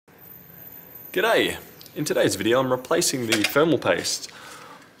G'day! In today's video I'm replacing the thermal paste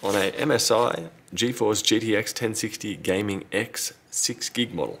on a MSI Geforce GTX 1060 Gaming X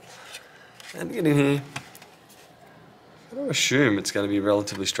 6GB model. And to get in here, I don't assume it's going to be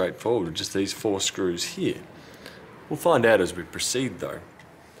relatively straightforward with just these 4 screws here. We'll find out as we proceed though.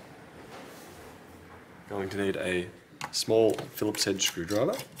 Going to need a small Phillips head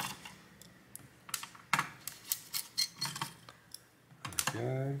screwdriver. There we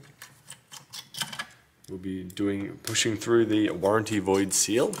go. We'll be pushing through the warranty void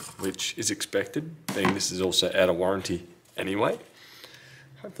seal, which is expected, being this is also out of warranty anyway.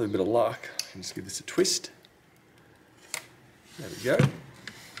 Hopefully a bit of luck. I can just give this a twist. There we go.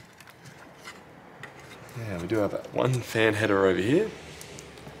 Now we do have one fan header over here.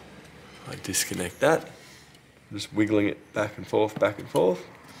 I disconnect that. I'm just wiggling it back and forth, back and forth.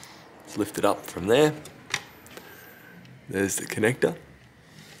 Let's lift it up from there. There's the connector.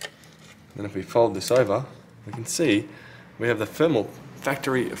 Then if we fold this over, we can see we have the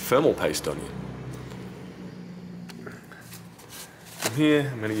factory thermal paste on here. From here,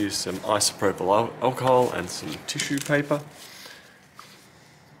 I'm going to use some isopropyl alcohol and some tissue paper.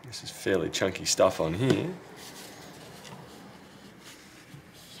 This is fairly chunky stuff on here.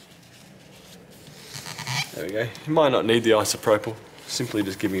 There we go. You might not need the isopropyl. Simply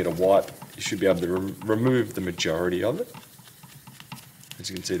just giving it a wipe, you should be able to remove the majority of it. As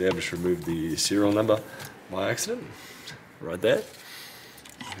you can see there, I've just removed the serial number by accident, right there.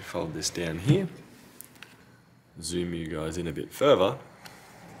 Let me fold this down here, zoom you guys in a bit further,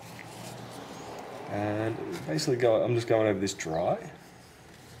 and basically I'm just going over this dry.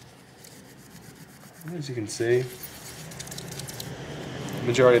 And as you can see, the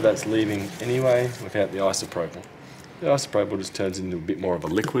majority of that's leaving anyway without the isopropyl. The isopropyl just turns into a bit more of a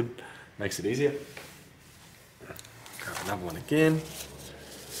liquid, makes it easier. Grab another one again.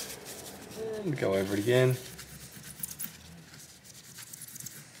 And go over it again.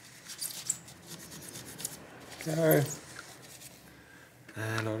 Go.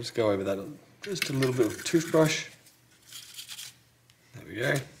 And I'll just go over that just a little bit with a toothbrush. There we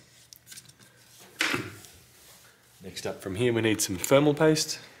go. Next up from here we need some thermal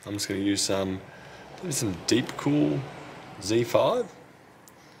paste. I'm just going to use some Deep Cool Z5.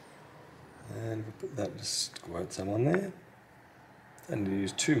 And we'll put that, just squirt some on there. Don't need to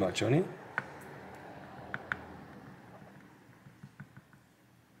use too much on here.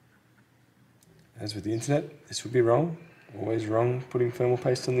 As with the internet, this would be wrong. Always wrong putting thermal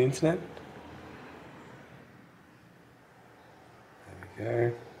paste on the internet. There we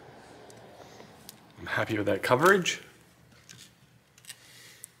go. I'm happy with that coverage.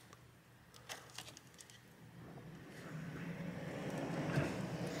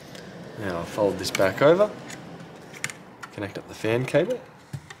 Now I'll fold this back over, connect up the fan cable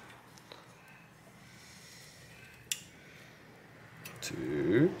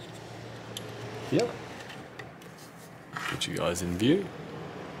to here. Put you guys in view.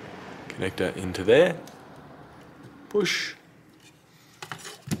 Connector into there. Push.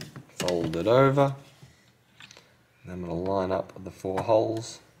 Fold it over. And I'm going to line up the 4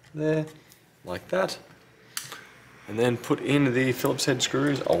 holes there, like that. And then put in the Phillips head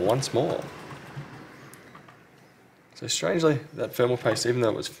screws once more. So strangely, that thermal paste, even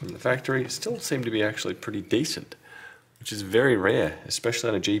though it was from the factory, still seemed to be actually pretty decent, which is very rare, especially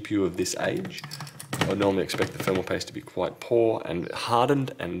on a GPU of this age. I would normally expect the thermal paste to be quite poor and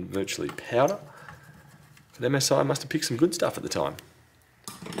hardened and virtually powder. But MSI must have picked some good stuff at the time.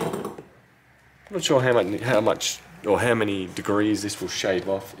 I'm not sure how much or how many degrees this will shave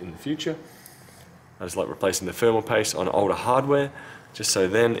off in the future. I just like replacing the thermal paste on older hardware, just so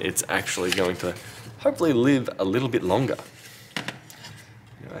then it's actually going to hopefully live a little bit longer.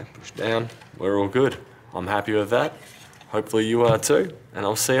 Anyway, push down, we're all good. I'm happy with that. Hopefully you are too, and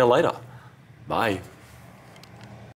I'll see you later. Bye.